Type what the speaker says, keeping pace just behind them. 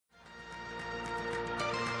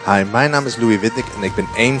Hi, mijn naam is Louis Wittek en ik ben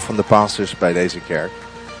één van de pastors bij deze kerk.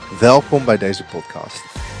 Welkom bij deze podcast.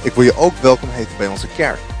 Ik wil je ook welkom heten bij onze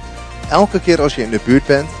kerk. Elke keer als je in de buurt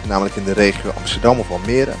bent, namelijk in de regio Amsterdam of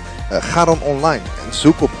Almere, ga dan online en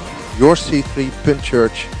zoek op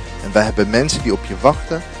yourc3.church. En wij hebben mensen die op je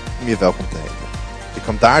wachten om je welkom te heten. Je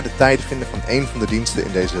kan daar de tijd vinden van een van de diensten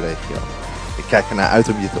in deze regio. Ik kijk ernaar uit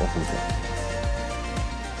om je te ontmoeten.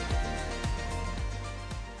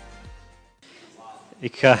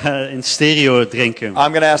 Ik ga in stereo drinken. I'm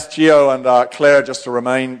going to ask Gio and Claire just to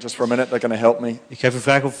remain just for a minute. They're going to help me. Ik ga even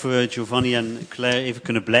vragen of Giovanni en Claire even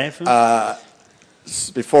kunnen blijven.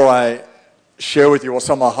 Before I share with you what's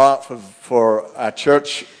on my heart for our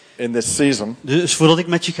church in this season. Dus voordat ik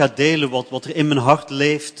met je ga delen wat er in mijn hart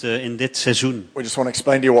leeft in dit seizoen. We just want to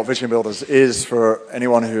explain to you what Vision Builders is for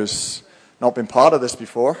anyone who's not been part of this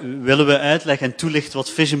before. Willen we uitleggen en toelichten wat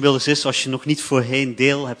Vision Builders is als je nog niet voorheen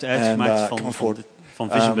deel hebt uitgemaakt van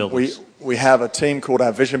Vision Builders. We have a team called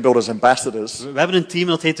our Vision Builders Ambassadors. We hebben een team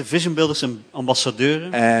dat heet de Vision Builders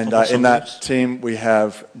Ambassadeuren. And in that team we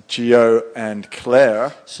have Gio and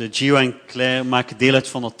Claire. Dus Gio en Claire maken deel uit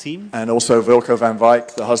van dat team. And also Wilco van Wijk,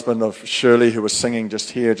 the husband of Shirley, who was singing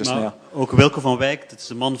just here just now. Ook Wilco van Wijk, dat is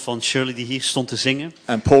de man van Shirley die hier stond te zingen.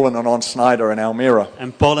 And Paul and Anon Snyder in Almere.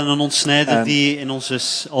 En Paul en Anon Snyder die in onze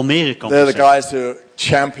Almere campus they're the guys who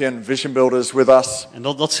champion Vision Builders with us. En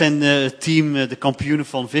dat zijn het team, de kampioenen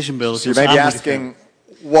van Vision Builders. So you may be asking,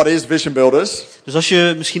 what is Vision Builders? Dus als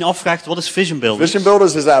je misschien afvraagt, wat is Vision Builders? Vision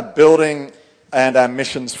Builders is our building and our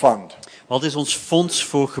missions fund. Wat is ons fonds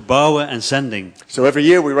voor gebouwen en zending? So every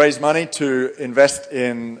year we raise money to invest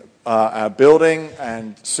in our building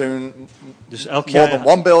and soon dus elk more than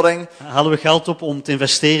one building. Halen we geld op om te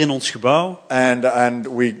investeren in ons gebouw. And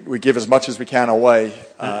we give as much as we can away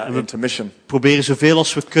into mission. Proberen zoveel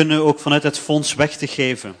als we kunnen ook vanuit het fonds weg te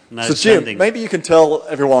geven naar de Jim, zending. maybe you can tell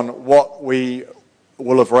everyone what we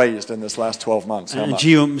will have raised in this last 12 months. En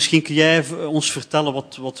Gio, misschien kun jij ons vertellen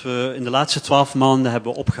wat we in de laatste 12 maanden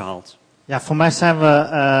hebben opgehaald. Ja, voor mij zijn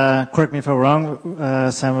we, correct me if I'm wrong,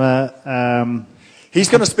 zijn we... He's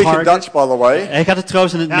going to speak in Dutch, by the way. Hij gaat het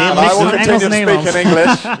trouwens in het I Nederlands will continue to speak in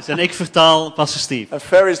English. Dus en ik vertaal Pastor Steve. And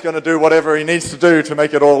Ferry's going to do whatever he needs to do to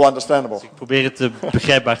make it all understandable. Dus ik probeer het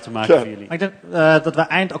begrijpbaar te maken voor jullie. Ik denk dat we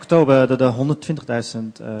eind oktober de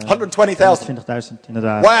 120.000... 120.000,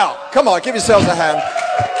 inderdaad. Wow, come on, give yourselves a hand.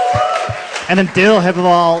 En een deel hebben we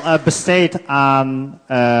al besteed aan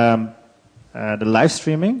de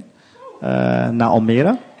livestreaming naar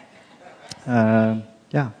Almere.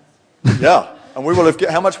 Ja. Yeah. And we will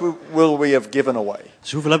have how much will we have given away?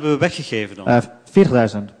 Dus hoeveel hebben we weggegeven dan? 40.000.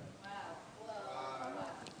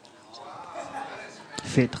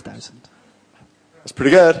 40.000. That's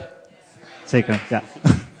pretty good. Zeker, ja.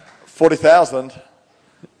 40,000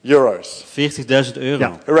 euros. 40.000 euro.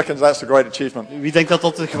 Ja. Who reckons that's a great achievement? Wie denkt dat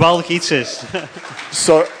dat een geweldig iets is?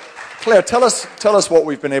 So, Claire, tell us what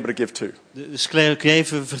we've been able to give to. Dus Claire, kun je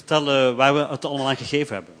even vertellen waar we het allemaal aan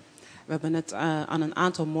gegeven hebben? We hebben het aan een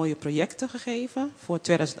aantal mooie projecten gegeven voor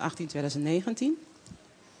 2018, 2019.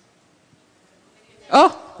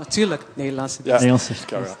 Oh, natuurlijk. Nederlandse. Ja, Nederlandse.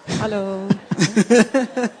 Hallo.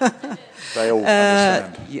 They all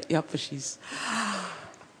understand. Ja, precies.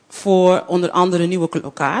 Voor onder andere nieuwe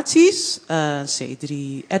locaties. C3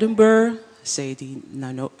 Edinburgh, C3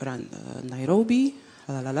 Nairobi.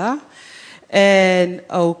 Lalala. En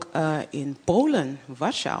ook in Polen,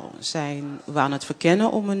 Warschau, zijn we aan het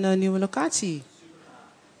verkennen om een nieuwe locatie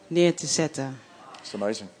neer te zetten. It's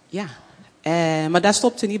amazing. Ja, maar daar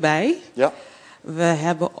stopt het niet bij. Ja. We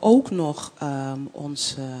hebben ook nog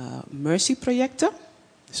onze Mercy-projecten.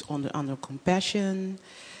 Dus onder andere Compassion,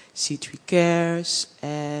 C3 Cares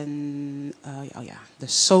en de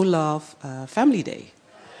So Love Family Day.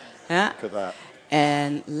 Ja. Look at that.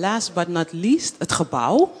 En last but not least, het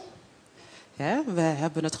gebouw. Ja, we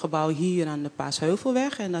hebben het gebouw hier aan de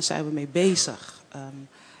Paasheuvelweg en daar zijn we mee bezig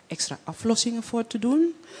extra aflossingen voor te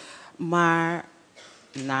doen. Maar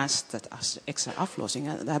naast het extra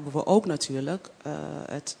aflossingen, daar hebben we ook natuurlijk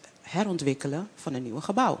het herontwikkelen van een nieuwe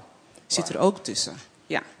gebouw. Zit er ook tussen.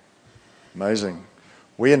 Ja. Amazing.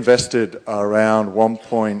 We invested around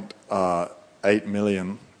 1.8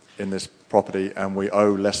 million in this property and we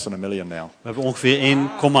owe less than $1 million now. We hebben ongeveer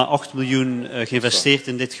 1,8 miljoen geïnvesteerd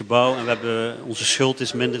in dit gebouw en onze schuld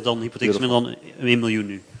is minder dan, hypotheek is minder dan 1 miljoen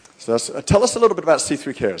nu. So tell us a little bit about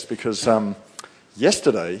C3 Cares because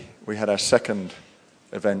yesterday we had our second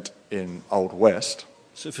event in Old West.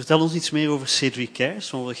 Vertel ons iets meer over C3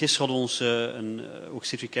 Cares. Want gisteren hadden we ook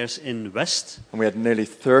C3 Cares in West. And we had nearly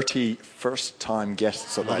 30 first-time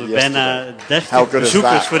guests at that yesterday. Bijna 30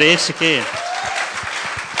 bezoekers voor de eerste keer.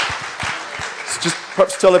 Just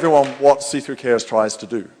perhaps tell everyone what C3 Cares tries to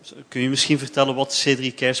do. Kun je misschien vertellen wat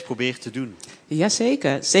C3 Cares probeert te doen?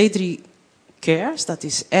 Jazeker. C3 Cares, dat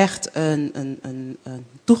is echt een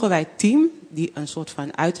toegewijd team die een soort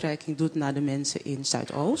van uitreiking doet naar de mensen in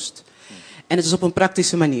Zuidoost. En het is op een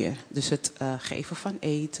praktische manier. Dus het geven van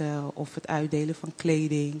eten of het uitdelen van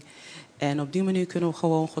kleding. En op die manier kunnen we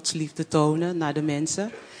gewoon Gods liefde tonen naar de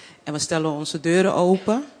mensen. En we stellen onze deuren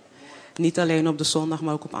open. Niet alleen op de zondag,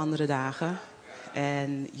 maar ook op andere dagen.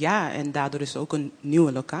 En ja, en daardoor is er ook een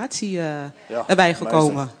nieuwe locatie erbij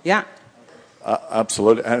gekomen. Ja.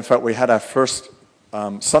 Absolutely. And in fact, we had our first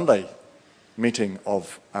Sunday meeting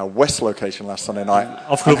of our West location last Sunday night.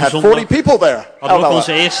 And had 40 people there. Hadden we ook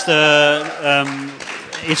onze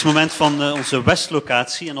eerste moment van onze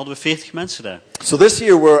West-locatie en hadden we 40 mensen daar. So this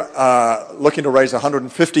year we're looking to raise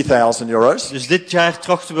 €150,000. Dus dit jaar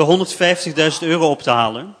trachten we €150.000 op te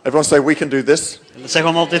halen. Everyone say we can do this. Dat zeggen we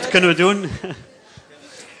allemaal, dit kunnen we doen.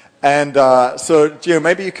 And so Gio,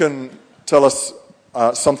 maybe you can tell us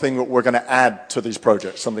something that we're going to add to these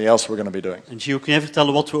projects, something else we're going to be doing. En Gio, kun jij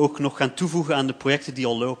vertellen wat we ook nog gaan toevoegen aan de projecten die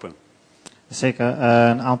al lopen? Zeker.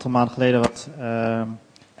 Een aantal maanden geleden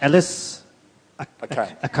Alice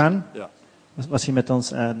Akan was hier met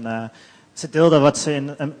ons. En ze deelde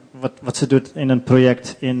wat ze doet in een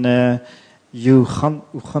project in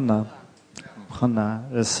Uganda.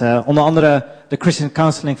 Dus onder andere de Christian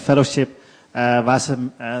Counseling Fellowship, waar ze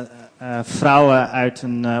vrouwen uit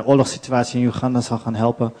een oorlogssituatie in Uganda zal gaan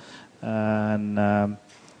helpen. En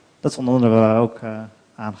dat is onder andere waar we ook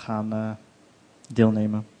aan gaan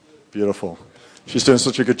deelnemen. Beautiful. She's doing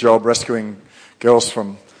such a good job rescuing girls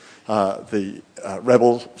from the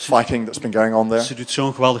rebel fighting that's been going on there. Ze doet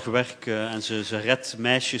zo'n geweldig werk en ze redt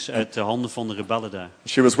meisjes uit de handen van de rebellen daar.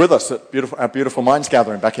 She was with us at our Beautiful Minds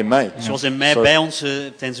gathering back in May. Ze was in mei bij ons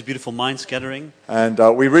tijdens de Beautiful Minds gathering. And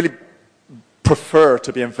we really prefer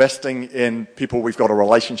to be investing in people we've got a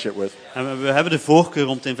relationship with. En we hebben de voorkeur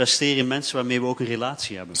om te investeren in mensen waarmee we ook een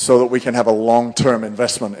relatie hebben. So that we can have a long-term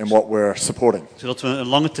investment in what we're supporting. Zodat we een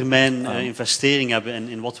lange termijn investering hebben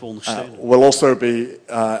in wat we ondersteunen. We'll also be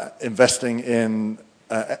investing in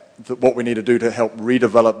what we need to do to help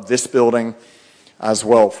redevelop this building as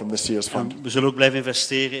well from this year's fund. We zullen ook blijven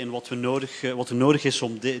investeren in wat er nodig is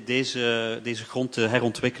om deze grond te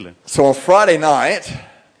herontwikkelen. So on Friday night,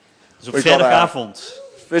 dus op vrijdagavond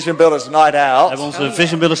Vision Builders Night Out. Hebben we onze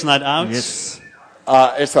Vision Builders Night Out. Yes.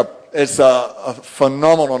 It's a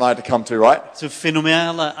phenomenal night to come to, right? Het is een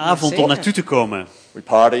fenomenale avond om naartoe te komen. We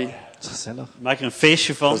party. Het is gezellig. We maken er een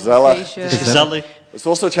feestje van. Gezellig. Het is gezellig. It's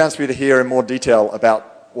also a chance for you to hear in more detail about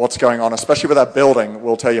what's going on, especially with our building.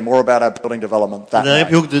 We'll tell you more about our building development that Daar heb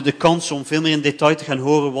je night. ook de kans om veel meer in detail te gaan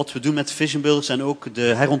horen wat we doen met Vision Builders en ook de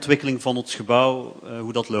herontwikkeling van ons gebouw,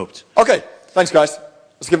 hoe dat loopt. Okay, thanks guys.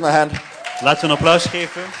 Let's give them a hand. Laten we een applaus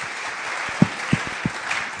geven.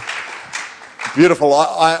 Beautiful.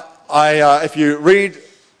 If you read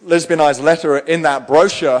Lisbon I's letter in that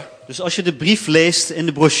brochure, dus als je de brief leest in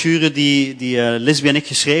de brochure die Lisby en ik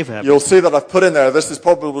geschreven hebben, you'll see that I've put in there, this is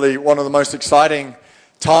probably one of the most exciting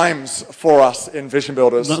times for us in Vision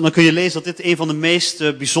Builders. Dan kun je lezen dat dit een van de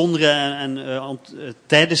meest bijzondere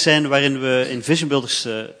tijden zijn waarin we in Vision Builders,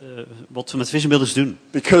 wat we met Vision Builders doen.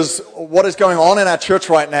 Because what is going on in our church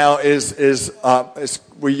right now is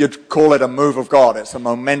you'd call it a move of God. It's a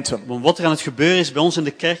momentum. Wat er aan het gebeuren is bij ons in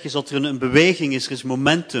de kerk is dat er een beweging is, er is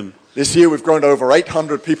momentum. This year we've grown to over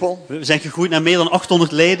 800 people. We zijn gegroeid naar meer dan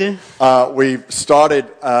 800 leden. We've started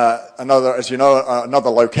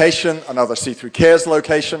another location, another C3 Cares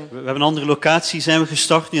location. We hebben een andere locatie zijn we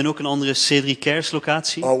gestart nu en ook een andere C3 Cares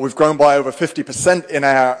locatie. We've grown by over 50% in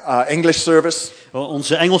our English service.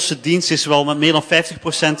 Onze Engelse dienst is wel met meer dan 50%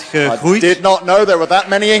 gegroeid. I did not know there were that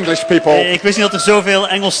many English people. Ik wist niet dat er zoveel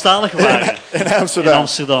Engelstaligen waren in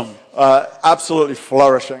Amsterdam. Absolutely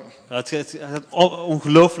flourishing. Het gaat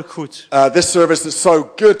ongelooflijk goed. This service is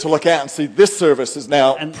so good to look at and see. This service is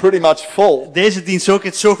now pretty much full. Deze dienst ook,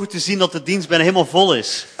 het is zo goed te zien dat de dienst bijna helemaal vol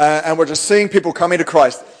is. And we're just seeing people coming to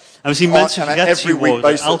Christ. En we zien mensen gered zien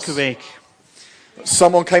worden elke week.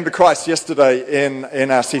 Someone came to Christ yesterday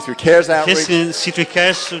in our C3 Cares outreach. Gisteren in C3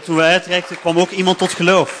 Cares, toen we uitreikten, kwam ook iemand tot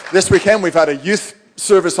geloof. This weekend we've had a youth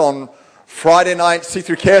service on Friday night,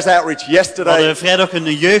 C3 Cares outreach yesterday. We hadden vrijdag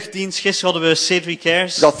een jeugddienst, gisteren hadden we C3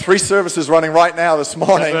 Cares. We've got 3 services running right now this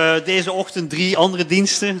morning. We hebben deze ochtend 3 andere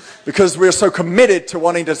diensten. Because we're so committed to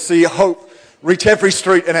wanting to see hope reach every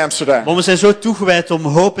street in Amsterdam. Want we zijn zo toegewijd om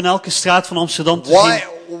hoop in elke straat van Amsterdam te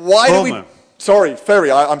zien komen. Sorry, Ferry,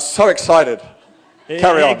 I'm so excited.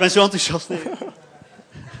 Carry on. Ik ben zo enthousiast.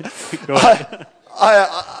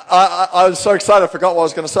 I was so excited I forgot what I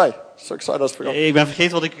was going to say. So excited I forgot. Ik ben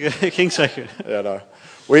vergeten wat ik ging zeggen. Yeah, no.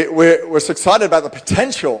 We're so excited about the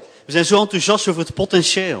potential. We zijn zo enthousiast over het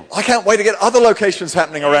potentieel. I can't wait to get other locations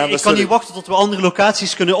happening around the Ik kan city. niet wachten tot we andere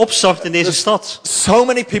locaties kunnen opstarten in deze stad. So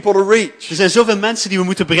many people to reach. Er zijn zoveel mensen die we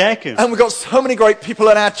moeten bereiken. And we've got so many great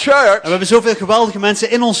people in our church En we hebben zoveel geweldige mensen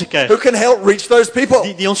in onze kerk. who can help reach those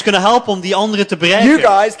people. Die ons kunnen helpen om die anderen te You bereiken.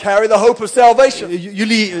 guys carry the hope of salvation.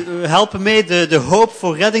 Jullie helpen mee de hoop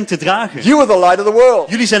voor redding te dragen. You are the light of the world.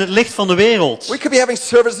 Jullie zijn het licht van de wereld. We could be having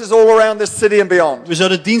services all around this city and beyond. We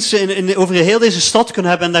zouden diensten over heel deze stad kunnen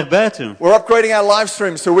hebben en daarbuiten. We're upgrading our live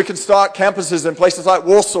stream so we can start campuses in places like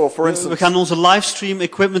Warsaw, for We instance. gaan onze livestream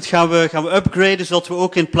equipment gaan we upgraden, zodat we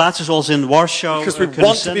ook in plaatsen zoals in Warschau Because we kunnen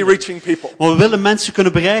want to be zenden. reaching people. Maar we willen mensen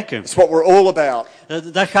kunnen bereiken. That's what we're all about.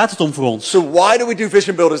 Daar gaat het om voor ons. So why do we do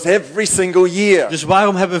Vision Builders every single year? Dus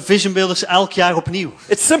waarom hebben we Vision Builders elk jaar opnieuw?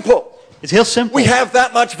 It's simple. Het is heel simpel. We have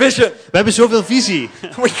that much vision. We hebben zoveel visie.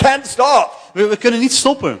 We can't stop. We kunnen niet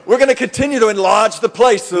stoppen. We're going to continue to enlarge the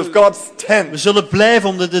place of God's We tent zullen blijven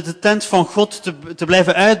om de tent van God te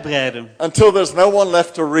blijven uitbreiden. until there's no one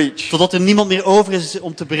left to reach. Totdat er niemand meer over is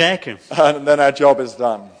om te bereiken. And then our job is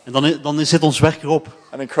done. En dan zit ons werk erop.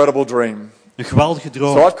 An incredible dream. Een geweldige So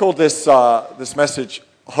droom. I've called this message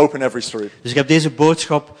Hope in Every Street. Dus ik heb deze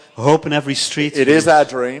boodschap, Hope in Every Street. It is our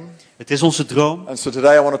dream. Het is onze droom. And so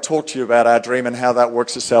today I want to talk to you about our dream and how that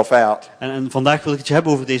works itself out. En vandaag wil ik het je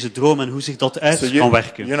hebben over deze droom en hoe zich dat uit So kan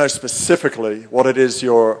werken. you know specifically what it is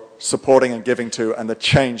you're supporting and giving to and the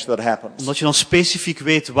change that happens. Omdat je dan specifiek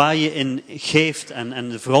weet waar je in geeft en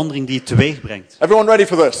de verandering die het teweeg brengt. Everyone ready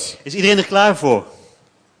for this? Is iedereen er klaar voor?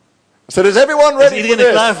 I said, is everyone Is ready for iedereen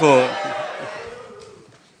er klaar this? voor?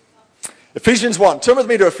 Ephesians 1. Turn with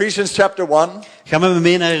me to Ephesians chapter 1. Ga met me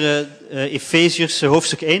mee naar Efeziërs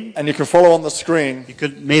hoofdstuk 1. And you can follow on the screen. Je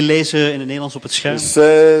kunt meelezen in het Nederlands op het scherm. It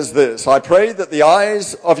says this. I pray that the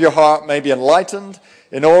eyes of your heart may be enlightened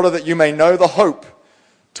in order that you may know the hope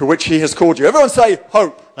to which he has called you. Everyone say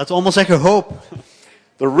hope. Laten we allemaal zeggen hoop.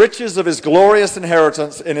 The riches of his glorious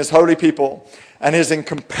inheritance in his holy people and his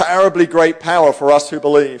incomparably great power for us who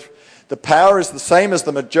believe. The power is the same as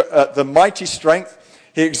the mighty strength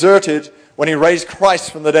he exerted when he raised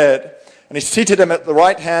Christ from the dead. And he seated him at the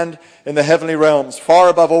right hand in the heavenly realms, far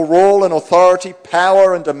above all rule and authority,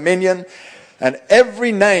 power and dominion, and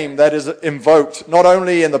every name that is invoked, not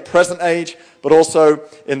only in the present age, but also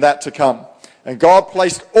in that to come. And God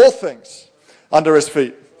placed all things under his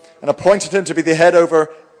feet and appointed him to be the head over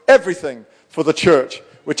everything for the church,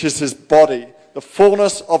 which is his body, the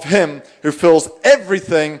fullness of him who fills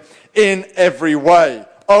everything in every way.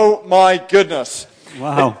 Oh my goodness.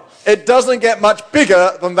 Wauw. It doesn't get much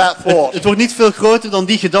bigger than that thought. Het wordt niet veel groter dan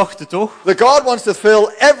die gedachte, toch? That God wants to fill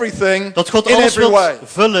everything Dat God in alles every wil way.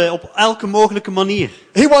 vullen op elke mogelijke manier.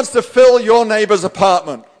 He wants to fill your neighbor's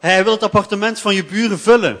apartment. Hij wil het appartement van je buren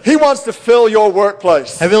vullen. He wants to fill your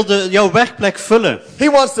workplace. Hij wil jouw werkplek vullen. He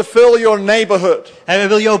wants to fill your neighborhood. Hij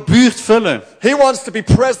wil jouw buurt vullen. He wants to be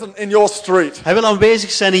present in your street. Hij wil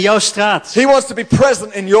aanwezig zijn in jouw straat. He wants to be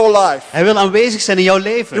present in your life. Hij wil aanwezig zijn in jouw He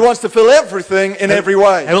leven. wants to fill everything in every Hij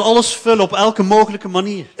way. wil alles vullen op elke mogelijke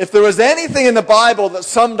manier. If there was anything in the Bible that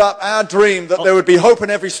summed up our dream that there would be hope in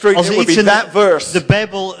every street, Als it er would iets be in that verse. de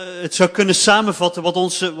Bijbel het zou kunnen samenvatten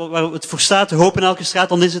waar het voor staat, de hoop in elke straat,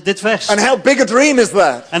 dan is het dit vers. And how big a dream is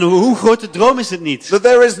that? En hoe groot de droom is het niet? That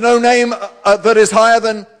there is no name that is higher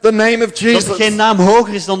than the name of Dat er Jesus. geen naam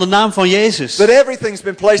hoger is dan de naam van Jezus. That everything's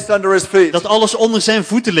been placed under his feet. Dat alles onder zijn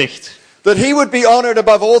voeten ligt. That he would be honored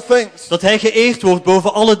above all things. Dat hij geëerd wordt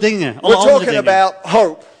boven alle dingen, alle We're andere talking dingen. about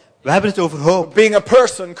hope. We hebben het over hoop. Being a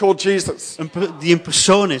person called Jesus. Die een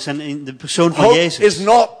persoon is en in de persoon van Hope Jezus. is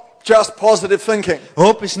not just positive thinking.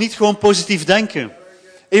 Hoop is niet gewoon positief denken.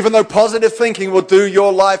 Even though positive thinking will do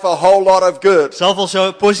your life a whole lot of good. Zelf al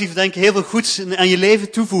zou positief denken heel veel goeds aan je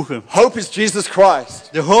leven toevoegen. Hope is Jesus Christ.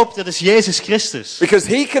 De hoop, dat is Jezus Christus. Because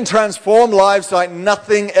he can transform lives like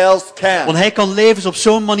nothing else Want can. hij kan levens op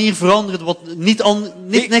zo'n manier veranderen wat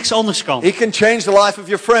niks anders kan. He can change the life of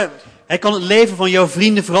your friend. Hij kan het leven van jouw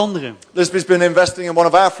vrienden veranderen. Lisby's been investing in one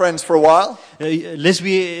of our friends for a while.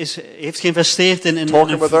 Lisby heeft geïnvesteerd in Talking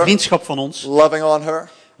een with her. vriendschap van ons. Loving on her.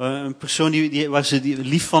 Een persoon die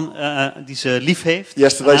ze lief heeft.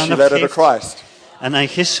 Yesterday en she aandacht led her to geeft. Christ. En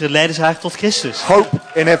gisteren leidden ze haar tot Christus. Hope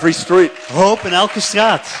in every street. Hoop in elke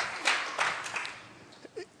straat.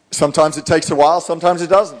 Sometimes it takes a while, sometimes it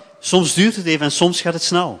doesn't. Soms duurt het even en soms gaat het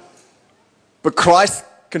snel. But Christ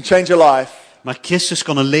can change your life Maar Christus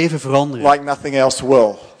kan een leven veranderen. like nothing else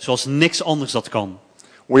will. Zoals niks anders dat kan.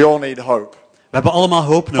 We all need hope. We hebben allemaal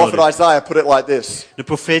hoop Prophet nodig. Isaiah put it like this. De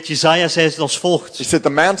profeet Jesaja zei het als He volgt. said, the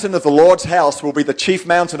mountain of the Lord's house will be the chief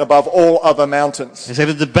mountain above all other mountains. Hij zei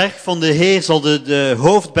dat de berg van de Heer zal de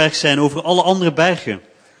hoofdberg zijn over alle andere bergen.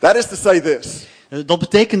 That is to say this. Dat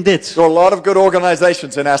betekent dit. There are a lot of good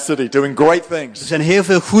organizations in our city doing great Er things. zijn heel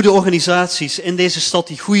veel goede organisaties in deze stad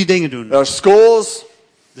die goede dingen doen. There are schools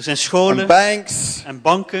Er zijn and scholen banks, en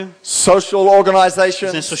banken. social Er zijn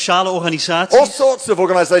organizations, sociale all organisaties. sorts of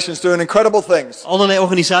organizations doing incredible things. Allerlei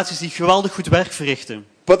organisaties die geweldig goed werk verrichten.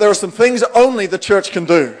 But there are some things only the church can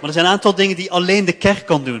do. Maar er zijn een aantal dingen die alleen de kerk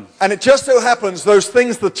kan doen. And it just so happens those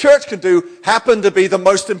things the church can do happen to be the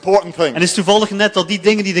most important En het things. is toevallig net dat die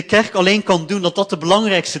dingen die de kerk alleen kan doen, dat de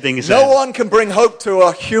belangrijkste dingen zijn. No one can bring hope to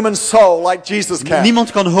a human soul like Jesus can.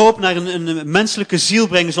 Niemand kan hoop naar een menselijke ziel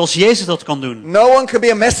brengen zoals Jezus dat kan doen. No one can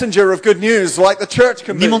be a messenger of good news like the church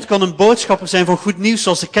can be. Niemand kan een boodschapper zijn van goed nieuws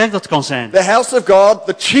zoals de kerk dat kan zijn. The house of God,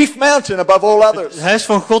 the chief mountain above all others. Het huis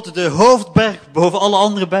van God, de hoofdberg boven alle andere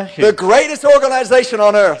bergen. The greatest organization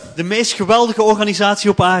on earth. De meest geweldige organisatie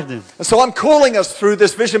op aarde. And so I'm calling us through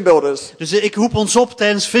this Vision Builders, Dus ik roep ons op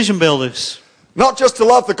tijdens Vision Builders. not just to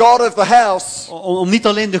love the God of the house, Om niet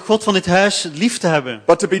alleen de God van dit huis lief te hebben.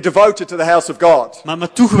 but to be devoted to the house of God.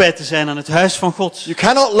 Maar toegewijd te zijn aan het huis van God. You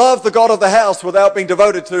cannot love the God of the house without being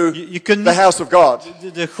devoted to Je kunt the niet house of God.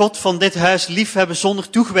 de God van dit huis lief hebben zonder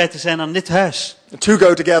toegewijd te zijn aan dit huis. The two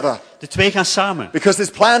go together. De twee gaan samen. Because his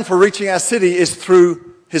plan for reaching our city is through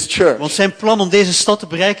his church. Want zijn plan om deze stad te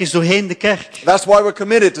bereiken is doorheen de kerk. That's why we're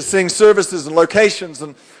committed to seeing services and locations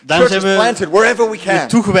and Daarom churches zijn we planted wherever we can.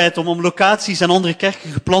 toegewijd om locaties en andere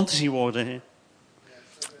kerken geplant te zien worden. hè.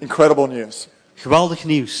 Incredible news. Geweldig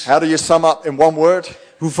nieuws. How do you sum up in one word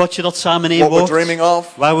Hoe vat je dat samen in één what we're woord? dreaming of?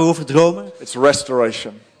 Waar we over dromen? It's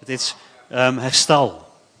restoration. Het is herstel.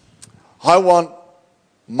 I want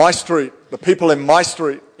my street, the people in my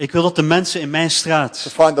street, Ik wil dat de mensen in mijn to straat,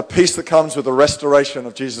 find the peace that comes with the restoration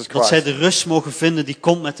of Jesus dat zij Christ. de rust mogen vinden die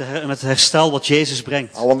komt met het herstel wat Jezus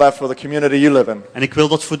brengt. I want that for the community you live in. En ik wil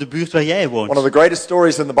dat voor de buurt waar jij One of woont. the greatest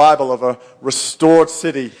stories in the Bible of a restored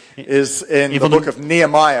city is in the van de- book of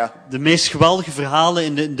Nehemiah. De meest geweldige verhalen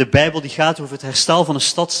in de Bijbel die gaat over het herstel van een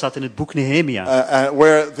stad staat in het boek Nehemia.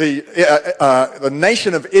 Where the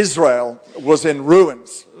nation of Israel was in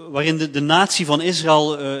ruins. Waarin de natie van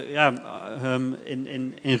Israël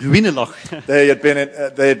in ruïne lag. They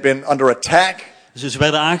had been under attack Ze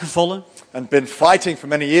werden aangevallen. and been fighting for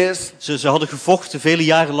many years. Ze hadden gevochten vele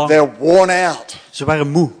jaren lang. They're worn out. Ze waren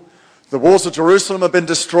moe. The walls of Jerusalem have been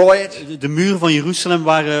destroyed, De muren van Jeruzalem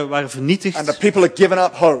waren and the vernietigd. people had given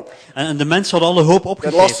up hope. En de mensen hadden alle hoop They lost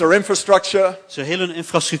opgegeven. their infrastructure, Zijn hele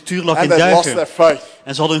infrastructuur lag and in they lost their duigen. faith.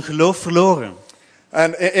 En ze hadden hun geloof verloren.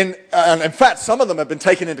 And in fact, some of them have been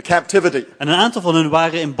taken into captivity, En een aantal van hen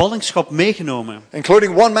waren in ballingschap meegenomen.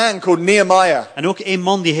 including one man called Nehemiah. En ook één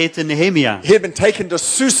man die heette Nehemia. He had been taken to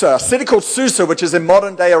Susa, a city called Susa, which is in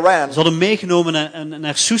modern day Iran. Ze hadden meegenomen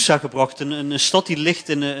naar Susa gebracht. Een stad die ligt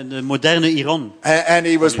in de moderne Iran. And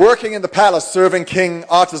he was working in the palace serving King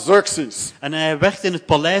Artaxerxes. En hij werkte in het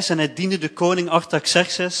paleis en hij diende de koning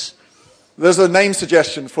Artaxerxes. There's a name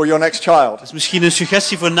suggestion for your next child. Dat is misschien een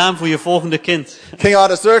suggestie voor een naam voor je volgende kind. King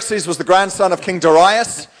Artaxerxes was the grandson of King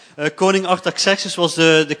Darius. Koning Artaxerxes was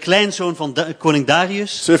de kleinzoon van koning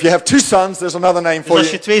Darius. So if you have two sons, there's another name Dus for als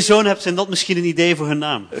je you. twee zonen hebt, zijn dat misschien een idee voor hun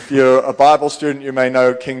naam. If you're a Bible student, you may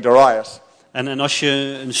know King Darius. En als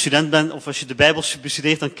je een student bent of als je de Bijbel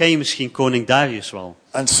bestudeert, dan ken je misschien koning Darius wel.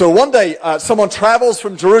 And so one day, someone travels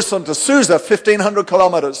from Jerusalem to Susa, 1500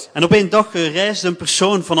 kilometers, En op één dag reisde een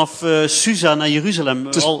persoon vanaf Susa naar Jeruzalem,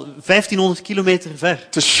 al 1500 kilometer ver.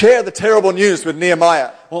 to share the terrible news with Nehemiah.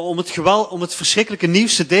 Om het verschrikkelijke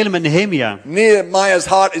nieuws te delen met Nehemia. Nehemiah's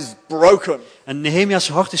heart is broken. En Nehemia's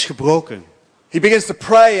hart is gebroken. He begins to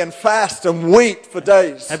pray and fast and weep for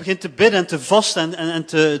days. Hij begint te bidden en te vasten en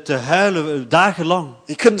te huilen dagenlang.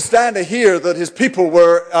 He couldn't stand to hear that his people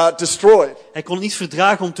were destroyed. Hij kon niet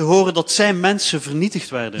verdragen om te horen dat zijn mensen vernietigd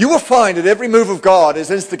werden. You will find that every move of God is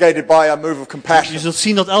instigated by a move of Je compassion. zult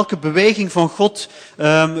zien dat elke beweging van God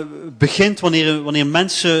begint wanneer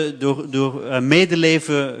mensen door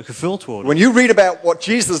medeleven gevuld worden. When you read about what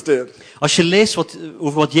Jesus did, Als je leest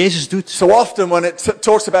over wat Jezus doet, so often when it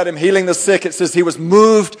talks about him healing the sick, it says he was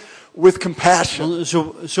moved with compassion. dan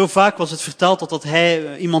zo vaak was het verteld dat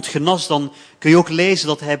hij iemand genas, dan kun je ook lezen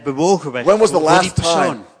dat hij bewogen werd When was the door die last persoon.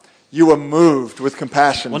 time you were moved with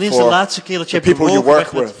compassion Wanneer is de for laatste keer dat the jij people you bewogen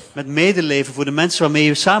work werd with, met medeleven voor de mensen waarmee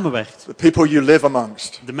je samenwerkt? the people you live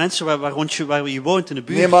amongst? De mensen waar je woont in de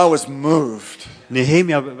buurt. Nehemiah was moved.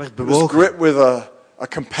 Nehemia werd He was bewogen. gripped with a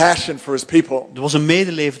compassion for his people. Er was een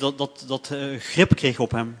medeleven dat grip kreeg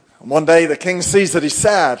op hem. One day the king sees that he's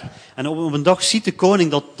sad En op een dag ziet de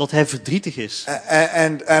koning dat hij verdrietig is.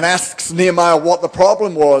 and asks Nehemiah what the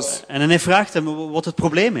problem was. En hij vraagt hem wat het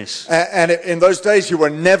probleem is. And in those days you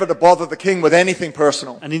were never to bother the king with anything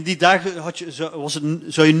personal. En in die dagen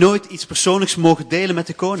zou je nooit iets persoonlijks mogen delen met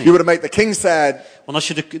de You koning. were to make the king sad. Want als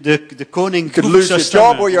je de koning You could droevig lose zou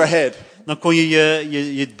your job or stemmen, your head. dan kon je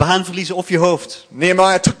je baan verliezen of je hoofd.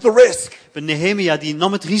 Nehemiah took the risk Maar Nehemia die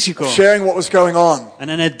nam het risico. of sharing what was going on. En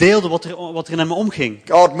hij deelde wat er in hem omging.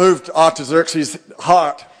 God moved Artaxerxes'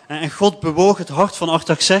 heart. En God bewoog het hart van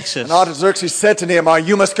Artaxerxes. And Artaxerxes said to Nehemiah,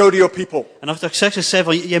 you must go to your people. En Artaxerxes zei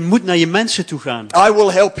van, jij moet naar je mensen toe gaan. I will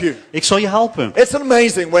help you. Ik zal je helpen. It's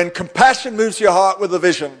amazing when compassion moves your heart with a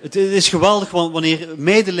vision. Het is geweldig wanneer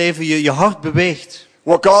medeleven je hart beweegt.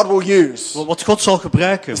 What God will use. Wat God zal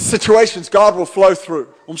gebruiken. Situations God will flow through.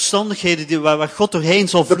 Omstandigheden waar God doorheen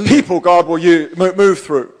zal The vloeien. people God will move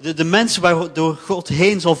through. De mensen waardoor God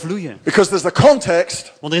heen zal vloeien. Because there's a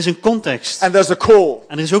context Want er is een context. and there's a call.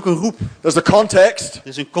 En er is ook een roep. There's a context. Er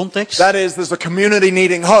is een context. That is, there's a community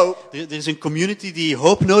needing hope. Er is een community die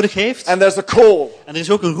hoop nodig heeft. And there's a call. En er is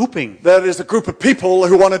ook een roeping. There is a group of people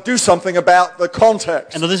who want to do something about the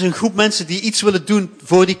context. En dat is een groep mensen die iets willen doen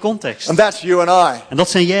voor die context. And that's you and I. En dat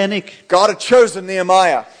zijn jij en ik. God had chosen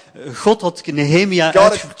Nehemiah. God had Nehemia God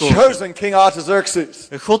had uitgekozen. chosen King Artaxerxes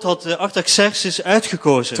God had Artaxerxes to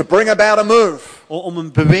uitgekozen bring about a move, om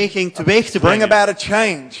een beweging teweeg te bring brengen. about a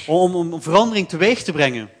change. Om een verandering teweeg te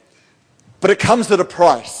brengen. But it comes at a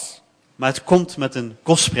price. Maar het komt met een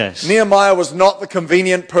kostprijs. Nehemiah was not the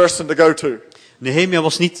convenient person to go to. Nehemia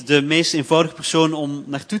was niet de meest eenvoudige persoon om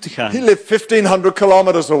naartoe te He gaan. lived 1500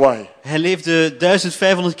 kilometers away. Hij leefde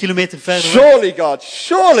 1500 kilometer verder. Surely, God,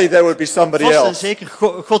 surely there would be somebody Vast en else. zeker,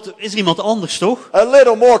 God is er iemand anders toch? A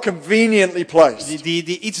little more conveniently placed.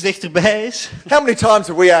 Die iets dichterbij is. How many times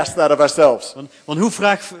have we asked that of ourselves? Want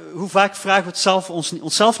hoe vaak vragen we het zelf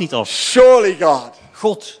onszelf niet af? Surely, God,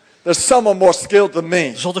 God, there's someone more skilled than me.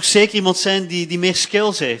 er zal toch zeker iemand zijn die meer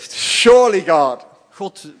skills heeft? Surely, God,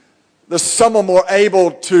 God, there's someone more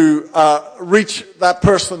able to reach that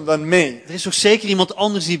person than me. er is toch zeker iemand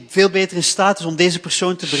anders die veel beter in staat is om deze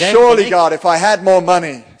persoon te bereiken dan Surely, ik? God, if I had more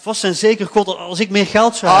money, Vast en zeker, God, als ik meer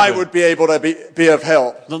geld zou I hebben, would be able to be of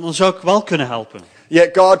help. dan zou ik wel kunnen helpen. Yet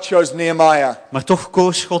God chose Nehemiah Maar toch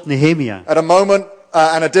koos God Nehemia. at a moment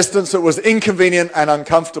and a distance that was inconvenient and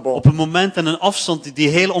uncomfortable. Op een moment en een afstand die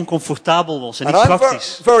heel oncomfortabel was en And niet I'm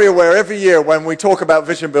praktisch. very aware every year when we talk about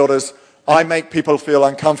vision builders, I make people feel En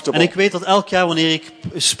uncomfortable. ik weet dat elk jaar wanneer ik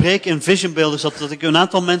spreek in Vision Builders, dat ik een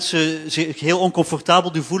aantal mensen zich heel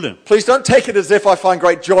oncomfortabel doe voelen. Please don't take it as if I find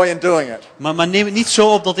great joy in doing it. Maar neem het niet zo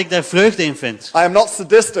op dat ik daar vreugde in vind. I am not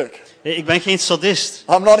sadistic. Ik ben geen sadist.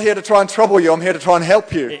 I'm not here to try and trouble you. I'm here to try and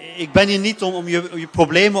help you. Ik ben hier niet om je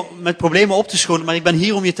problemen op te schonen, maar ik ben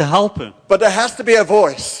hier om je te helpen. But there has to be a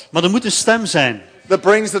voice Maar er moet een stem zijn that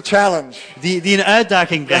brings the challenge. die een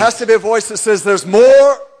uitdaging There has brengt. to be a voice that says there's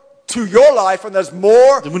more to your life and there's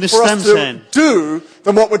more Er moet een for us stem to zijn. do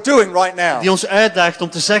than what we're doing right now. Die ons uitdaagt om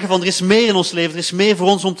te zeggen van er is meer in ons leven, er is meer voor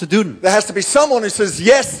ons om te doen. There has to be someone who says,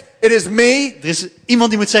 yes, it is me. Er is iemand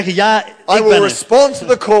die moet zeggen ja, I ik will ben het. respond to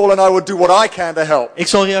the call and I will do what I can to help. Ik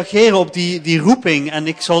zal reageren op die roeping en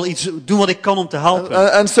ik zal iets doen wat ik kan om te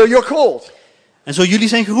helpen. And so you're called En zo jullie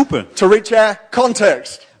zijn geroepen to reach our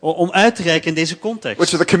context, om uit te reiken in deze which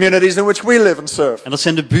context. are the communities in which we live and serve. En dat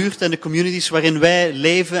zijn de buurten en de communities waarin wij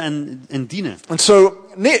leven en dienen. And so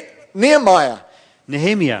Nehemiah,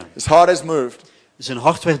 Nehemia, his heart is moved. zijn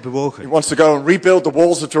hart werd He bewogen. wants to go and rebuild the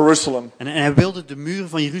walls of Jerusalem En hij wilde de muren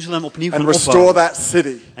van Jeruzalem opnieuw gaan and restore opbouwen. that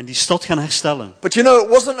city. En die stad gaan herstellen. But you know, it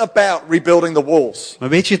wasn't about rebuilding the walls. Maar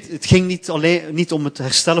weet je, het ging niet om het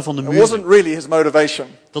herstellen van de It wasn't muren. really his motivation.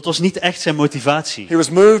 Dat was niet echt zijn motivatie. He was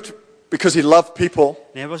moved because he loved people.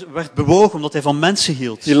 Nee, hij werd bewogen omdat hij van mensen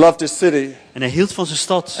hield. He loved his city En hij hield van zijn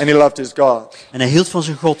stad. and he loved his God. En hij hield van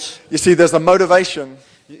zijn God. You see, there's a motivation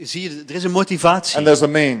Zie je, er is een motivatie. and there's a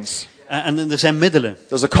means. En er zijn middelen.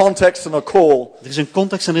 There's a context and a call. Er is een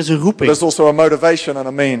context en er is een But roeping. there's also a motivation and a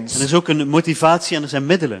En means. er is ook een motivatie en er zijn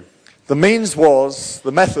middelen. The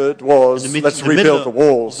method was, let's rebuild the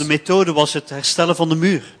walls. De methode was het herstellen van de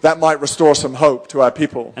muur. That might restore some hope to our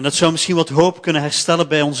people. En dat zou misschien wat hoop kunnen herstellen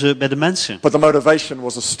bij de mensen. But the motivation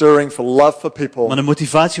was a stirring for love for Maar people, de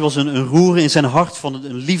motivatie was een roeren in zijn hart van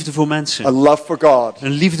een liefde voor mensen. a love for God,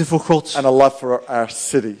 Een liefde voor God. and a love for our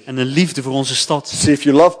city. En een liefde voor onze stad. See, if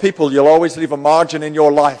you love people, you'll always leave a margin in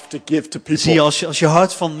your life to give to Zie je, people. als je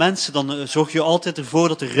houdt van mensen, dan zorg je altijd ervoor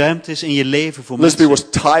dat er ruimte is in je leven voor Lisby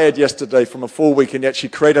mensen. was tired yesterday. yesterday from a full week, and yet she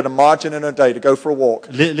created a margin in her day to go for a walk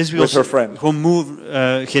Lisbeth with her was friend. gewoon moe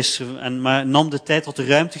gisteren, maar nam de tijd, had de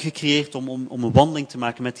ruimte gecreëerd om een wandeling te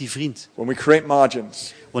maken met die vriend. When we create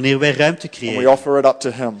margins Wanneer wij ruimte and we creëren offer it up to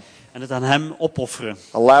Him, en het aan hem opofferen.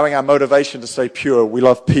 allowing our motivation to stay pure, we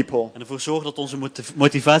love people En ervoor zorgen dat onze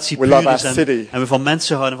motivatie We love puur is our city. en we van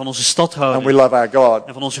mensen houden, van onze stad and we houden love our God.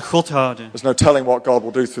 en van onze God houden. There's no telling what God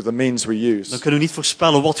will do through the means we Dan use. kunnen we niet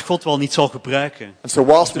voorspellen wat God wel niet zal gebruiken. And so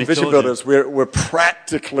whilst in Als Vision methode. Builders, we're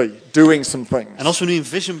practically doing some things. En als we nu in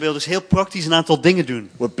Vision Builders heel praktisch een aantal dingen doen.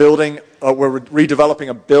 We're redeveloping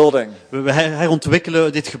a building. We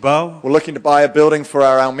herontwikkelen dit gebouw. We're looking to buy a building for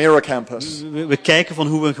our Almere campus. We kijken van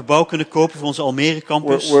hoe we een gebouw kunnen kopen voor onze Almere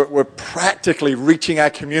campus. We're practically reaching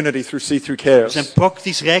our community through C3 We Cares. zijn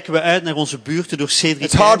praktisch, reiken we uit naar onze buurten door C3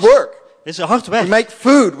 It's hard Cares. work. Het is hard We werk. make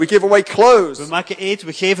food. We give away clothes. We maken eten,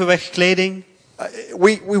 we geven weg kleding.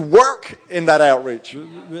 We work in that outreach.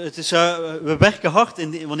 We werken hard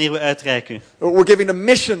wanneer we uitreiken. We're giving to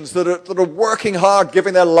missions that are working hard,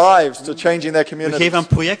 giving their lives to changing their We communities. geven aan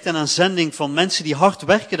projecten en aan zending van mensen die hard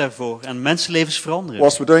werken daarvoor en mensenlevens veranderen.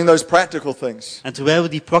 Whilst we're doing those practical things, En terwijl we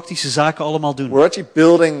die praktische zaken allemaal doen, we're actually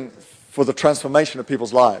building for the transformation of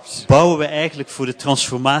people's lives. bouwen we eigenlijk voor de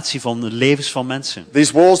transformatie van de levens van mensen.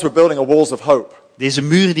 These walls we're building are walls of hope. Deze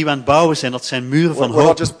muren die we aan het bouwen zijn, dat zijn muren van We're not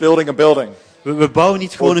hoop. just building a building, We bouwen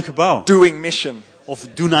niet gewoon een gebouw doing mission. of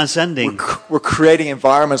doen aan zending. We're creating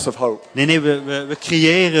environments of hope. Nee, we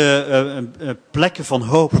creëren plekken van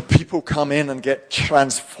hoop. People come in and get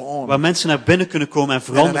transformed Waar mensen naar binnen kunnen komen en in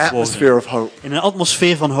an veranderd atmosphere worden. of hope. In een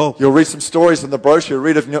atmosfeer van hoop. You'll read some stories in the brochure.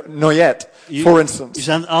 Read of Noyette, for Je instance.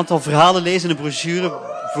 zijn een aantal verhalen lezen in de brochure.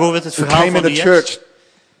 Bijvoorbeeld het Who verhaal came van into Niette. church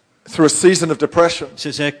through a season of depression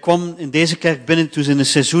Zij kwam in deze kerk binnen toen ze in een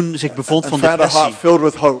seizoen zich bevond and van found her heart depressie. filled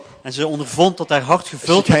with hope. En ze ondervond dat haar hart She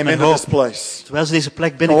gevuld werd came met into hoop. this place. Terwijl ze deze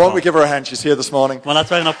plek Now, why don't binnenkwam. we give her a hand? She's here this morning. Maar laten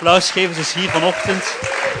wij een applaus geven. Ze is hier vanochtend.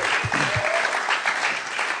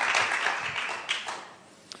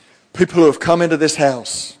 People who have come into this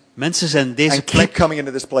house Mensen zijn deze and keep plek coming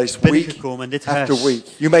into this place week binnengekomen in dit after huis. week.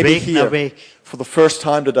 You may be Week na here week. for the first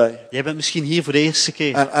time today. Jij bent misschien hier voor de eerste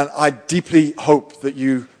keer. And I deeply hope that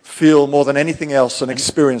you feel more than anything else an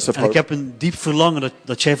experience of En ik hope. heb een diep verlangen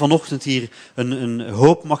dat jij vanochtend hier een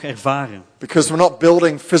hoop mag ervaren. Because we're not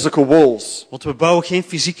building physical walls. Want we bouwen geen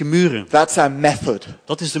fysieke muren. That's our method.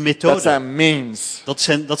 Dat is de That's our methode. means.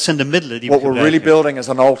 Dat zijn de middelen die we What we're really gebruiken. building is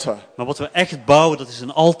an altar Maar wat we echt bouwen, dat is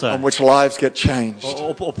een altaar. on which lives get changed.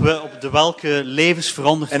 Op de welke levens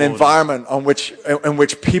veranderd An worden. environment in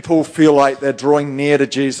which people feel like they're drawing near to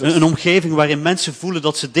Jesus. Een omgeving waarin mensen voelen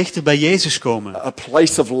dat ze dichter bij Jezus komen. A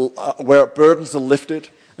place where burdens are lifted,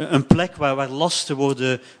 Een plek waar lasten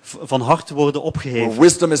van harte worden where opgeheven.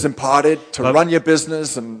 wisdom is imparted to Waar- run your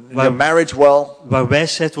business and waar- your marriage well. Waar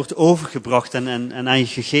wijsheid wordt overgebracht en aan je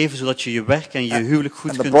gegeven, zodat je je werk en je huwelijk goed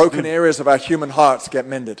And the kunt broken doen. areas of our human hearts get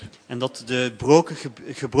mended. En dat de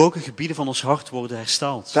gebroken gebieden van ons hart worden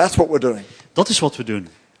hersteld. That's what we're doing. Dat is wat we doen.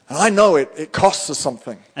 And I know it costs us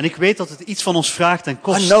something. En ik weet dat het iets van ons vraagt en I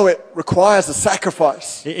kost. know it requires a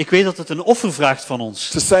sacrifice. Ik weet dat het een offer vraagt van ons.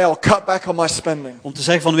 To say I'll cut back on my spending. Om te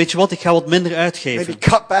zeggen van, weet je wat, ik ga wat minder Maybe uitgeven.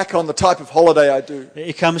 cut back on the type of holiday I do.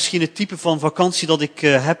 Ik ga misschien het type van vakantie dat ik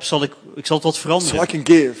heb, ik zal het wat So I veranderen. can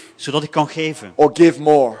give Zodat ik kan geven. or give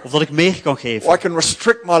more. Of dat ik meer kan Or geven. I can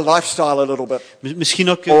restrict my lifestyle a little bit Misschien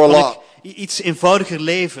ook Or a kan lot. ik iets eenvoudiger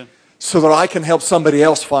leven. so that I can help somebody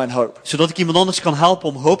else find hope. Zodat ik iemand anders kan helpen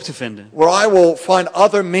om hoop te vinden. Where I will find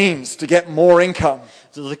other means to get more income.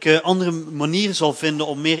 Zodat ik andere manieren zal vinden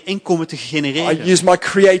om meer inkomen te I genereren. use my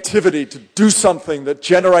creativity to do something that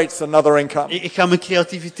generates another income. Ik ga mijn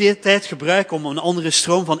creativiteit gebruiken om een andere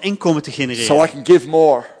stroom van inkomen te So I genereren. can give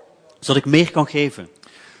more. Zodat ik meer kan geven.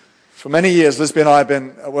 For many years, Lisbeth and I have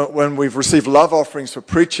been, when we've received love offerings for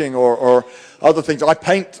preaching or other things, I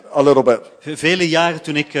paint a little bit. Vele jaren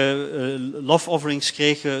toen ik love offerings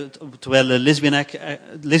kreeg, terwijl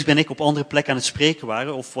Lisbeth en ik op andere plekken aan het spreken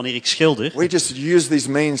waren, of wanneer ik schilder, We just use these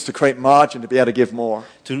means to create margin to be able to give more.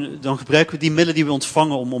 dan gebruiken we die middelen die we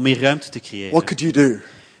ontvangen om meer ruimte te What creëren. could you do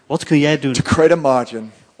Wat kun jij doen to create a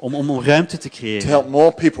margin om ruimte te to creëren? help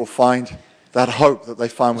more people find that hope that they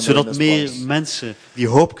find when they're in Zodat this meer place? mensen die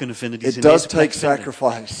hoop kunnen vinden die ze It in does deze plek take vinden.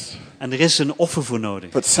 sacrifice, En er is een offer voor nodig.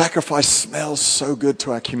 but sacrifice smells so good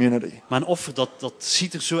to our community. Maar een offer dat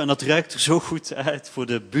ziet er zo en dat ruikt er zo goed uit voor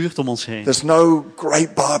de buurt om ons heen. There's no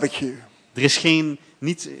great barbecue Er is geen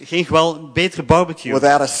betere barbecue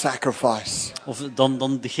without a sacrifice.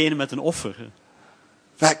 dan degene met een offer.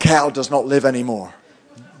 That cow does not live anymore,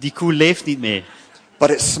 Die koe leeft niet meer, but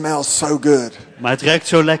it smells so good maar het ruikt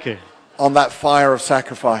zo lekker on that fire of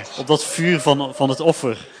sacrifice. op dat vuur van het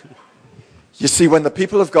offer. You see, when the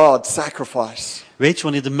people of God sacrifice, Weet je,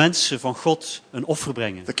 wanneer de mensen van God een offer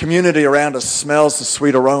brengen, the community around us smells the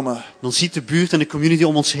sweet aroma dan ziet de buurt en de community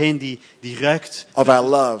om ons heen, die ruikt of our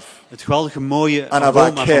love het geweldige mooie And of our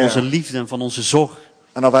aroma van care. onze liefde en van onze zorg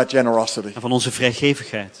and of our generosity. en van onze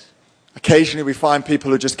vrijgevigheid. Occasionally we find people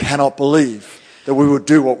who just cannot believe that we would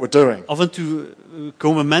do what we're doing. Af en toe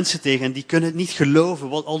komen mensen tegen en die kunnen het niet geloven,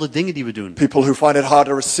 wat al de dingen die we doen. People who find it hard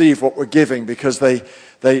to receive what we're giving because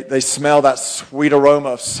they smell that sweet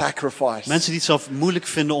aroma of sacrifice. Mensen die het zelf moeilijk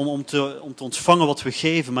vinden om te ontvangen wat we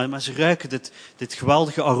geven, maar ze ruiken dit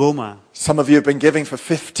geweldige aroma. Some of you have been giving for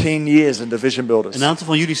 15 years in the Vision Builders. Een aantal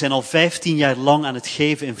van jullie zijn al 15 jaar lang aan het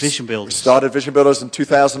geven in Vision We Builders. started Vision Builders in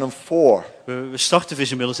 2004. We starten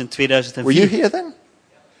Vision Builders in Were you 2004. here then?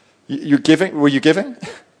 Were you giving?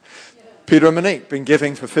 Peter and Monique been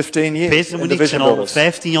giving for 15 years Peter en in the Monique zijn Vision al Builders.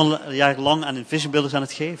 15 jaar lang aan de Vision Builders aan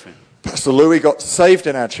het geven. Pastor Louis got saved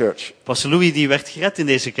in our church Pastor Louis die werd gered in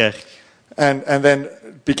deze kerk. and then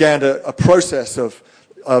began a process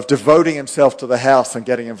of devoting himself to the house and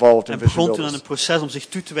getting involved in En Vision begon toen aan Builders. een proces om zich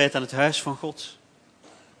toe te wijden aan het huis van God.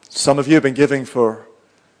 Some of you have been giving for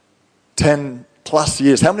 10 plus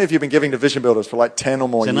years. How many of you have been giving to Vision Builders for like 10 or Er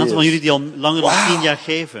more zijn een aantal van jullie years? die al langer dan Wow. 10 jaar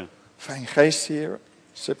geven. Van Geest here.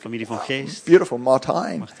 Familie van Geest, Beautiful.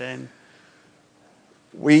 Martijn. Martijn.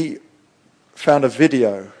 We found a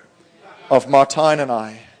video of Martijn and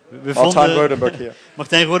I. We Martijn Rodenburg here.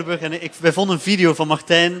 Martijn Rodenburg en ik, wij vonden een video van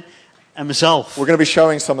Martijn en mezelf. We're going to be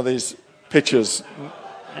showing some of these pictures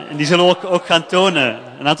En die zullen we ook gaan tonen.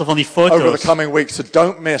 Een aantal van die over foto's. the coming weeks, so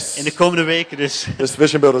don't miss In de komende weken dus. this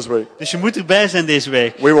Vision Builders Week. Dus je moet erbij zijn deze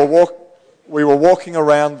week. We were walking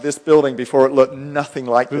around this building before it looked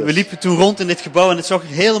nothing like We this. liepen toen rond in dit gebouw en het zag er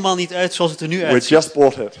helemaal niet uit zoals het er nu We uitziet. just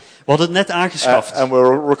bought it. We hadden het net aangeschaft. And we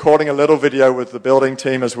were recording a little video with the building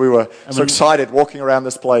team as we were so excited walking around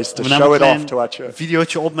this place to We show namen it een off klein to our church.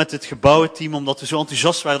 videootje op met het gebouwenteam omdat we zo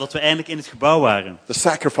enthousiast waren dat we eindelijk in het gebouw waren. The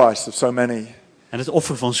sacrifice of so many. En het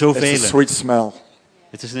offer van It's zoveel. a sweet smell.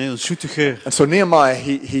 Het is een heel zoete geur. And so Nehemiah,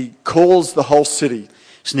 he calls the whole city.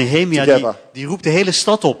 Dus Nehemia Together. die roept de hele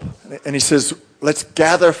stad op. And he says, let's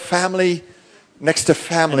gather family next to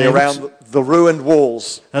family En hij around the ruined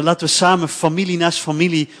walls. En laten we samen familie naast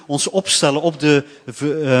familie ons opstellen op de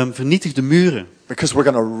vernietigde muren. Because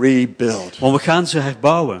we're going to rebuild. Want we gaan ze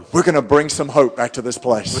herbouwen. We're going to bring some hope back to this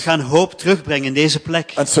place. We gaan hoop terugbrengen in deze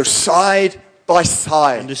plek. And so side by En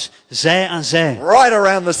side, dus zij aan zij, right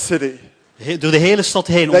around the city, door de hele stad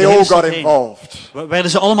heen, om they de hele all stad got heen, involved.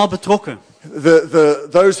 werden ze allemaal betrokken.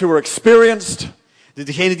 Those who were experienced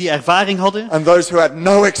Degenen die ervaring hadden and those who had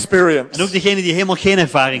no en experience. ook degenen die helemaal geen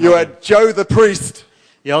ervaring You hadden. had Joe the priest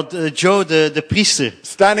Je had Joe, de priester,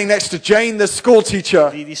 standing next to Jane the school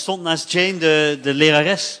teacher, die stond naast Jane, de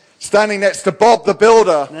lerares. standing next to Bob the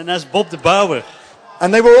builder. En naast Bob de bouwer.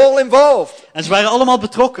 And they were all involved. En ze waren allemaal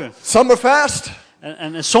betrokken. Some were fast,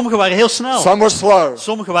 En sommigen waren heel snel. some were slow.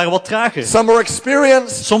 Sommigen waren wat trager. Some were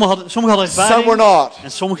experienced, Sommigen hadden some ervaring were not.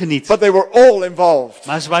 en sommigen niet. But they were all involved.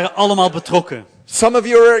 Maar ze waren allemaal betrokken. Some of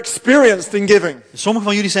you are experienced in giving. Sommigen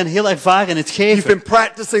van jullie zijn heel ervaren in het You've geven. been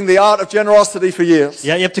practicing the art of generosity for years.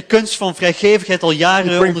 Ja, je hebt de kunst van vrijgevigheid al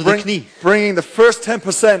jaren onder de knie. Bringing the first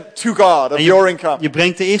 10% to God of En your income. je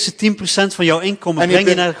brengt de eerste 10% van jouw inkomen And breng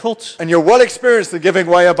je you've naar God. And you're well experienced in giving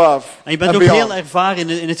way above En je bent and ook beyond. heel ervaren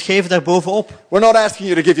in het geven daarbovenop. We're not asking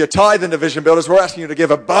you to give your tithe in the Vision Builders. We're asking you to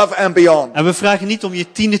give above and beyond. En we vragen niet om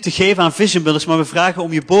je tiende te geven aan Vision Builders, maar we vragen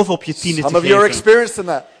om je bovenop je tiende Some te of you are geven. experienced in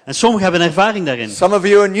that. En sommigen hebben ervaring daarin. Some of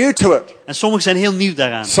you are new to it. En sommigen zijn heel nieuw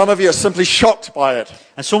daaraan. Some of you are simply shocked by it.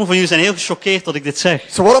 En sommigen van jullie zijn heel gechoqueerd dat ik dit zeg.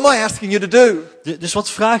 So what am I asking you to do? Dus wat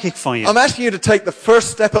vraag ik van je? I'm asking you to take the first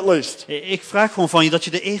step at least Ik vraag gewoon van je dat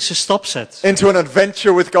je de eerste stap zet. into an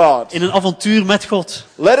adventure with God. In een avontuur met God.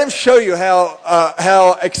 Let him show you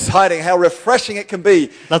how exciting, how refreshing it can be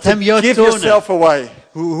Laat to hem jou give tonen. yourself away.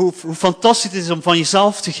 Hoe fantastisch het is om van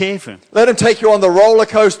jezelf te geven. Let him take you on the roller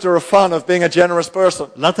coaster of fun of being a generous person.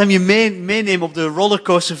 Laat hem je meenemen op de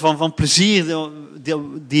rollercoaster van plezier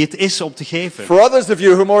die het is om te geven. For others of you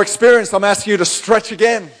who are more experienced, I'm asking you to stretch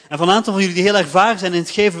again. En van een aantal van jullie die heel ervaren zijn in het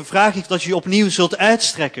geven, vraag ik dat je je opnieuw zult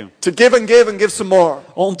uitstrekken. To give and give some more.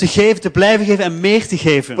 Om te geven, te blijven geven en meer te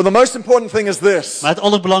geven. But the most important thing is this. Maar het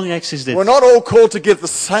allerbelangrijkste is We're dit. not all called to give the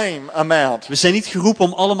same amount. We zijn niet geroepen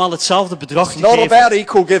om allemaal hetzelfde bedrag It's te not about geven.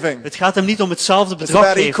 equal giving. Het gaat hem niet om hetzelfde It's bedrag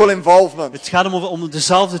about equal geven. involvement. Het gaat om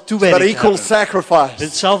dezelfde About toewijding te equal hebben. sacrifice.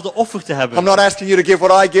 Hetzelfde offer te I'm hebben. not asking you to give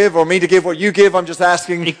what I give or me to give what you give. I'm just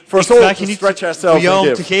asking Ik for us all vraag to je niet stretch voor ourselves jou and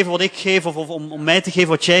om te give. geven wat ik geef of om mij te geven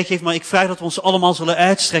wat jij geeft, maar ik vraag dat we ons allemaal zullen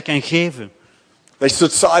uitstrekken en geven. They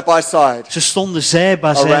stood side by side Ze stonden zij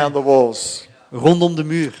bij zij around the walls. rondom de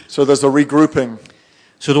muur. So there's a regrouping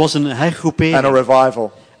Zo, er was een and a hergroepering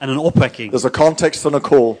revival. en een opwekking. There's a context and a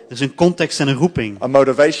call, Er is een context en een roeping. a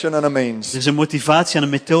motivation and a Er means. is een motivatie en een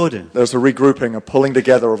methode. There's a regrouping, a pulling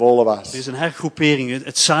together of all of Er us is een hergroepering,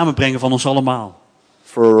 het samenbrengen van ons allemaal.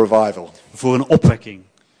 for a revival. Voor een opwekking.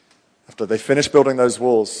 After they finished building those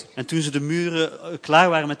walls, En toen ze de muren, klaar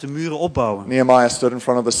waren met de muren opbouwen, Nehemiah stood in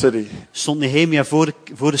front of the city stond Nehemia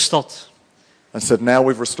voor de stad. and said, now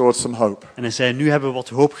we've restored some hope. En hij zei, nu hebben we wat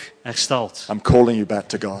hoop hersteld. I'm calling you back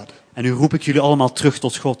to God. En nu roep ik jullie allemaal terug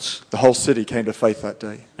tot God. The whole city came to faith that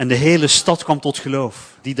day. En de hele stad kwam tot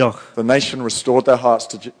geloof, die dag. The nation restored their hearts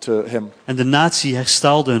to him. En de natie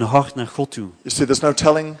herstelde hun hart naar God toe. You see, there's no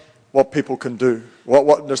telling what people can do.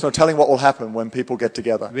 There's no telling what will happen when people get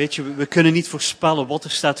together. Weet je, we kunnen niet voorspellen wat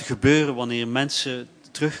er staat te gebeuren wanneer mensen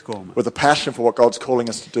terugkomen. With a passion for what God's calling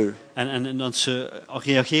us to do. En dat ze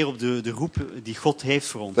reageren op de roep die God heeft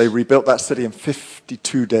voor ons. They rebuilt that city in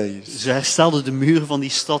 52 days. Ze herstelden de muren van die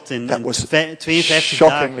stad in That was 52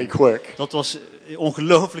 shockingly dagen. quick. Dat was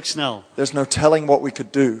ongelooflijk snel. There's no telling what we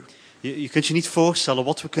could do Je kunt je niet voorstellen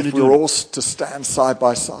wat we if kunnen we were doen all to stand side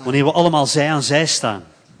by side. wanneer we allemaal zij aan zij staan.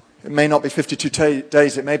 It may not be 52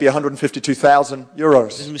 days, it may be 152,000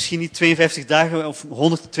 euros. Het is misschien niet 52 dagen of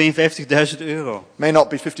 152.000 euro. It may not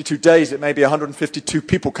be 52 days, it may be 152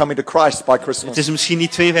 people coming to Christ by Het Christmas. is misschien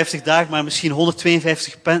niet 52 dagen, maar misschien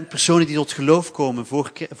 152 personen die tot geloof komen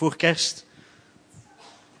voor kerst.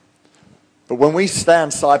 But when we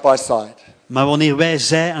stand side by side Maar wanneer wij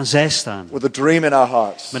zij aan zij staan, with a dream in our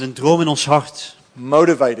hearts, met een droom in ons hart,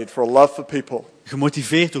 motivated for a love for people,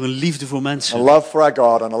 gemotiveerd door een liefde voor a mensen, love for our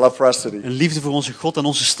God and a love for our city, een liefde voor onze God en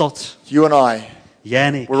onze stad, you and I, jij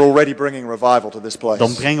en ik, we're already bringing revival to this dan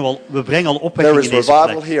place. brengen al There opwekking is in deze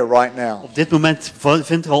revival plek. here right now. Op dit moment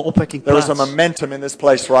vindt er al opwekking There is plaats. a momentum in this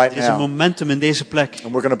place right Er is een now. momentum in deze plek.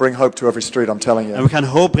 And we're going to bring hope to every street, I'm telling En you. we gaan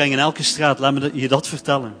hoop brengen in elke straat. Laat me je dat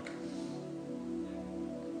vertellen.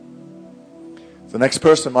 The next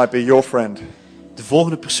person might be your friend, De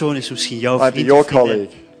volgende persoon is misschien jouw might be vriend your of vriendin,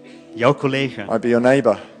 colleague, jouw collega, might be your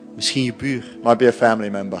neighbor, misschien je buur. might be a family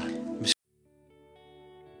member.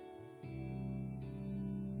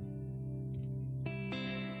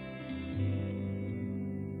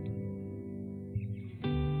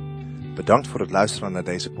 Bedankt voor het luisteren naar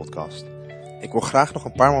deze podcast. Ik wil graag nog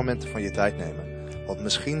een paar momenten van je tijd nemen, want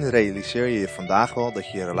misschien realiseer je je vandaag wel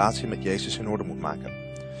dat je je relatie met Jezus in orde moet maken.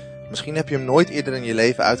 Misschien heb je hem nooit eerder in je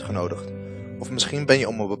leven uitgenodigd, of misschien ben je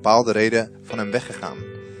om een bepaalde reden van hem weggegaan.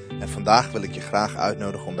 En vandaag wil ik je graag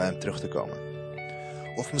uitnodigen om bij hem terug te komen.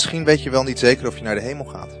 Of misschien weet je wel niet zeker of je naar de hemel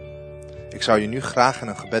gaat. Ik zou je nu graag in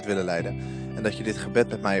een gebed willen leiden en dat je dit gebed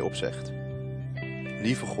met mij opzegt.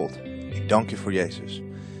 Lieve God, ik dank u voor Jezus.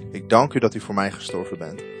 Ik dank u dat u voor mij gestorven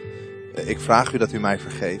bent. Ik vraag u dat u mij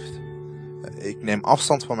vergeeft. Ik neem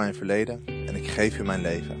afstand van mijn verleden en ik geef u mijn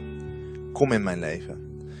leven. Kom in mijn leven.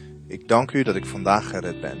 Ik dank u dat ik vandaag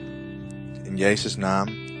gered ben. In Jezus' naam.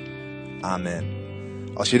 Amen.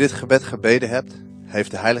 Als je dit gebed gebeden hebt,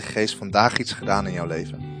 heeft de Heilige Geest vandaag iets gedaan in jouw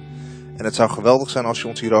leven. En het zou geweldig zijn als je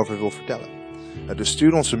ons hierover wil vertellen. Dus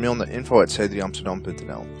stuur ons een mail naar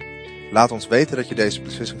info@c3amsterdam.nl. Laat ons weten dat je deze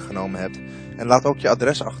beslissing genomen hebt en laat ook je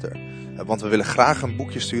adres achter. Want we willen graag een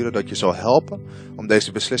boekje sturen dat je zal helpen om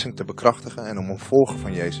deze beslissing te bekrachtigen en om een volger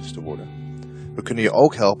van Jezus te worden. We kunnen je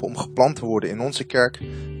ook helpen om geplant te worden in onze kerk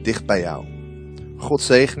dicht bij jou. God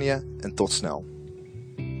zegen je en tot snel.